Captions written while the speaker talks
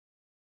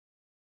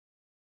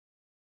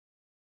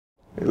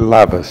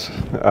Labas.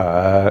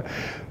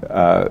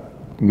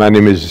 My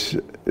name is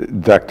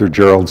Dr.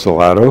 Jerrold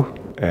Zoloto,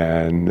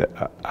 and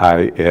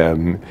I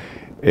am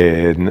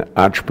an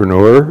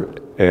entrepreneur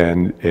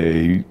and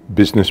a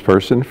business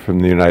person from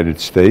the United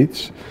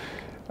States.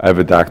 I have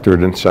a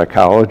doctorate in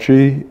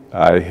psychology.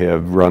 I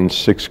have run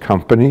 6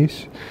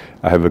 companies.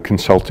 I have a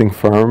consulting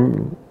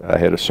firm. I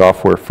had a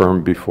software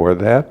firm before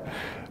that.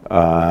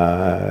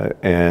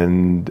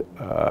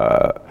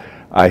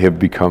 I have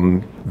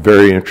become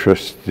very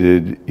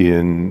interested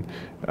in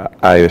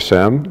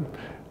ISM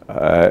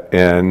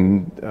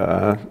and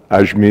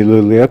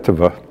Ajmila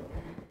Lietova.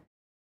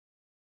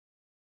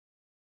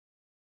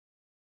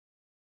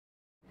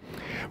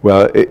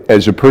 Well,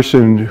 as a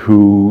person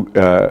who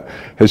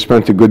has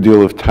spent a good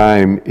deal of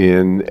time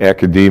in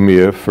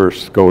academia,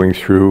 first going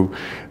through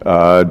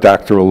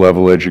doctoral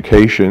level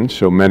education,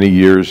 so many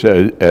years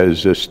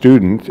as a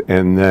student,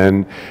 and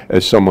then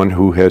as someone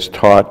who has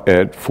taught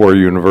at 4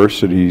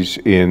 universities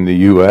in the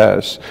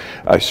U.S.,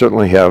 I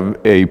certainly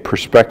have a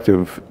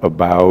perspective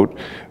about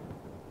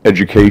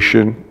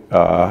education,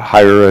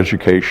 higher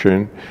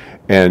education,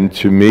 and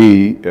to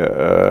me,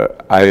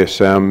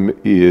 ISM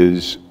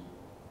is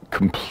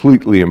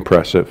completely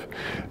impressive.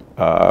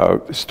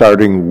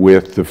 Starting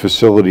with the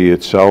facility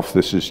itself,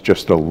 this is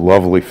just a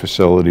lovely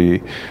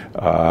facility.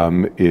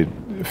 It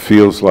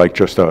feels like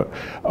just a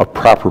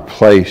proper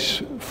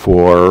place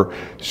for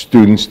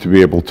students to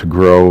be able to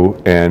grow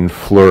and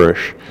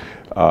flourish.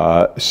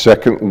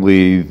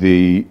 Secondly,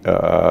 the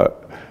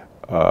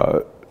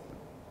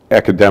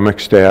academic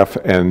staff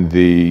and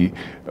the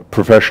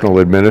professional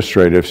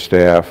administrative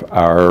staff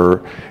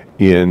are,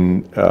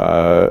 in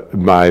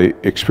my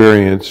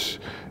experience,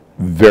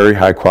 very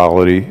high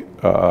quality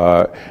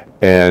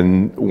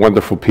and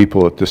wonderful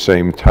people at the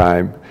same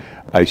time.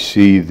 I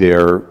see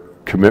their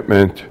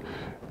commitment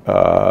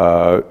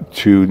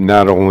to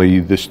not only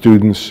the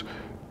students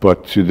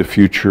but to the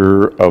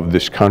future of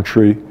this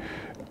country.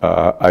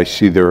 I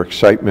see their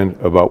excitement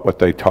about what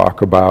they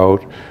talk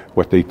about,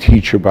 what they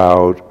teach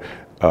about.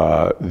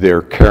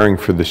 They're caring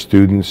for the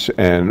students,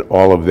 and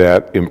all of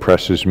that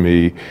impresses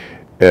me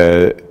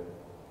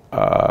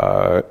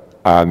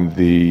on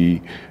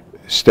the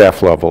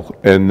staff level.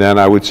 And then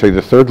I would say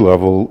the third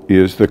level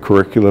is the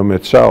curriculum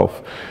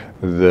itself.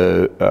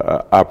 The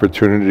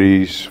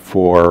opportunities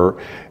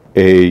for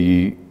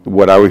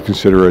what I would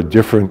consider a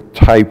different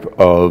type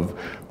of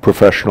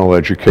professional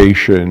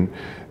education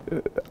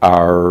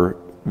are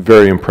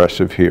very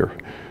impressive here.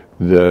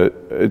 The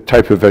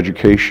type of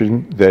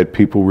education that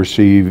people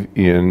receive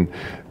in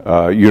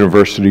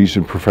universities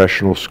and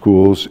professional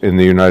schools in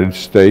the United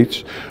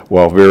States,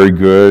 while very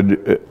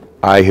good,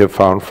 I have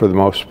found for the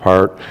most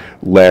part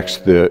lacks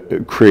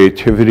the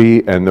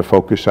creativity and the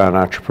focus on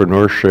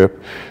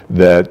entrepreneurship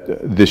that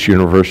this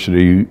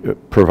university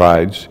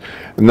provides.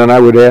 And then I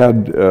would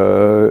add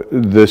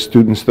the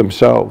students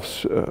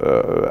themselves.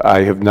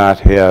 I have not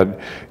had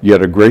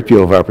yet a great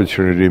deal of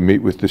opportunity to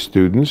meet with the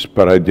students,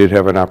 but I did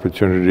have an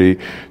opportunity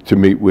to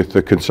meet with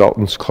the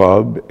Consultants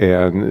Club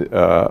and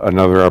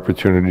another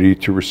opportunity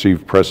to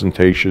receive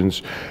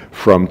presentations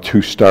from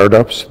 2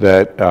 startups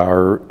that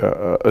are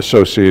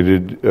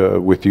associated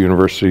with the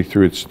university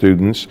through its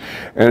students.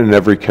 And in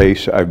every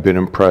case, I've been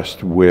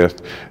impressed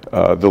with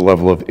the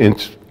level of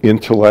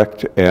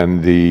intellect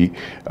and the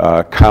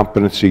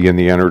competency and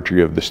the energy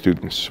of the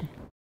students.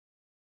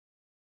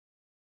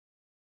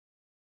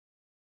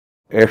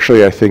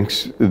 Actually, I think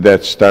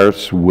that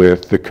starts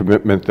with the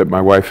commitment that my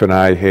wife and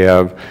I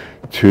have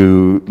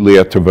to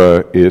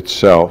Lietova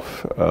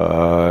itself.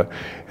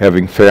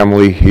 Having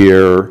family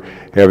here,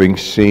 having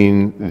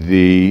seen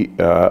the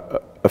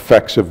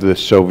effects of the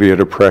Soviet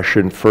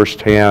oppression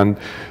firsthand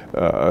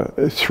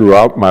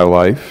throughout my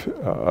life,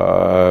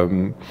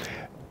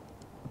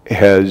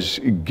 has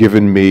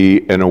given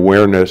me an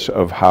awareness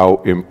of how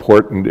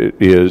important it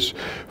is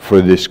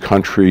for this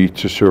country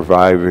to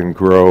survive and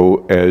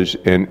grow as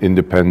an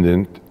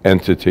independent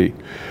entity.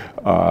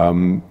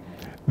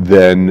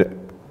 Then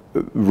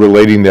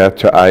relating that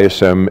to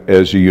ISM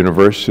as a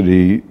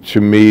university,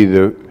 to me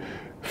the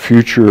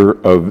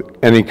future of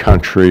any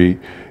country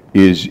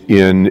is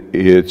in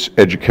its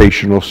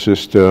educational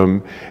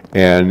system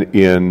and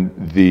in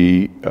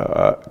the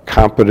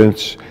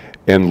competence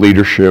and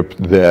leadership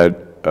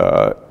that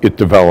it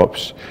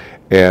develops.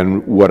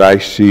 And what I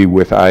see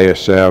with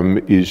ISM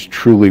is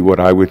truly what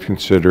I would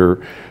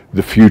consider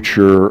the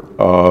future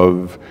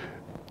of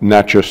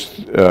not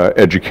just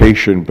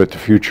education, but the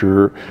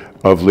future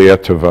of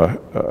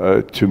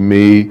Lietova. To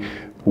me,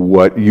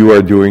 what you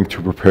are doing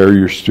to prepare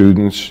your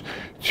students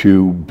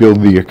to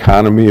build the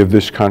economy of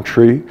this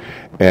country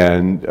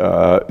and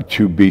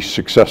to be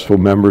successful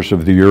members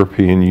of the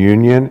European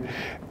Union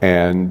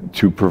and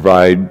to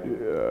provide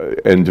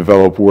and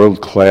develop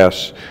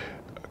world-class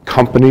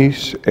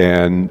companies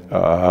and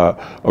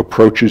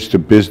approaches to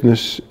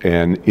business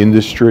and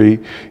industry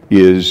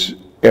is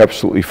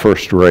absolutely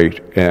first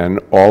rate, and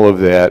all of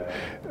that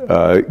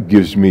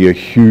gives me a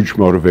huge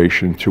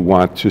motivation to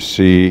want to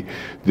see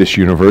this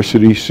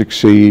university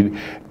succeed,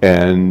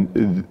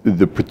 and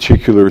the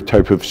particular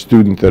type of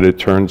student that it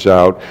turns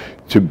out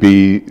to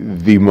be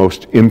the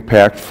most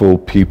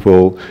impactful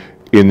people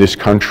in this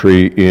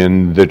country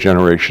in the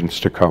generations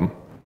to come.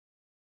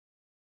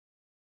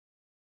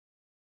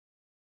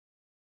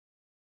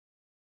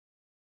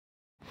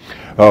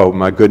 Oh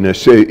my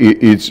goodness,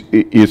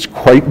 it's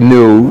quite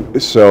new,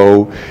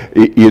 so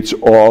it's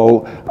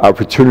all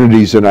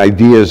opportunities and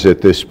ideas at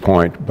this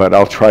point, but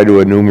I'll try to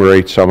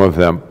enumerate some of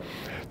them.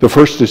 The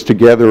first is to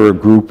gather a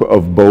group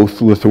of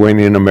both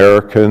Lithuanian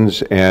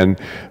Americans and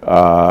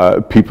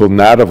people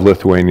not of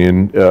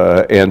Lithuanian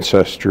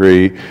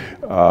ancestry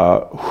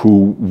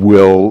who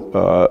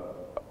will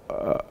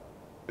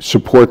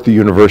support the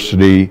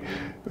university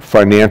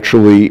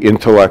financially,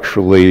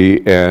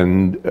 intellectually,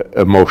 and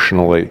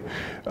emotionally.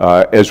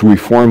 As we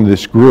form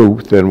this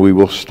group, then we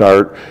will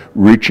start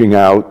reaching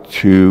out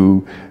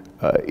to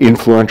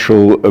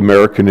influential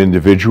American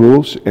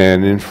individuals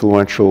and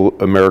influential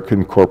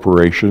American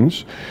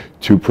corporations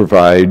to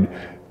provide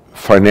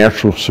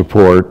financial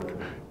support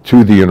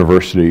to the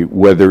university,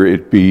 whether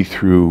it be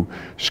through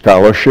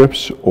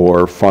scholarships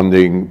or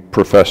funding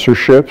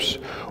professorships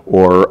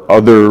or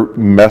other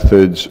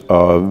methods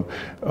of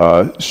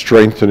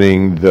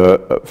strengthening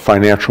the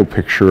financial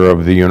picture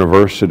of the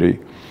university.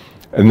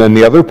 And then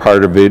the other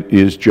part of it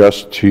is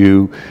just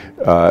to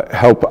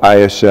help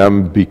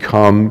ISM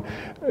become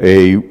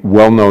a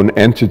well-known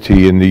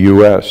entity in the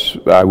U.S.,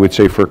 I would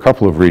say for a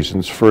couple of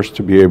reasons. First,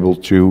 to be able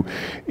to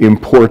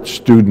import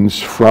students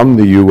from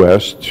the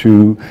U.S.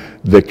 to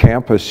the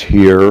campus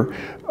here,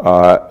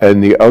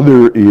 and the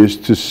other is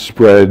to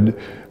spread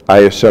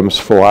ISM's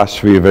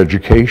philosophy of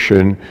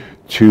education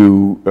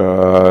to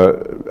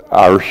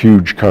our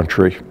huge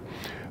country.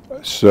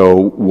 So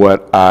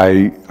what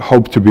I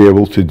hope to be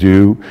able to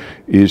do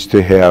is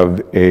to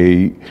have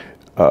a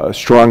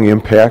strong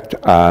impact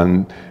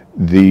on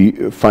the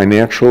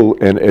financial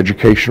and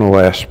educational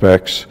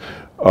aspects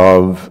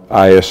of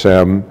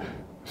ISM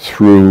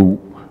through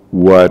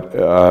what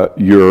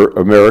your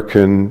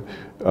American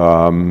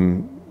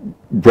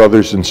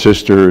brothers and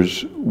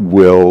sisters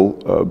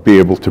will be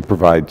able to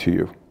provide to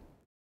you.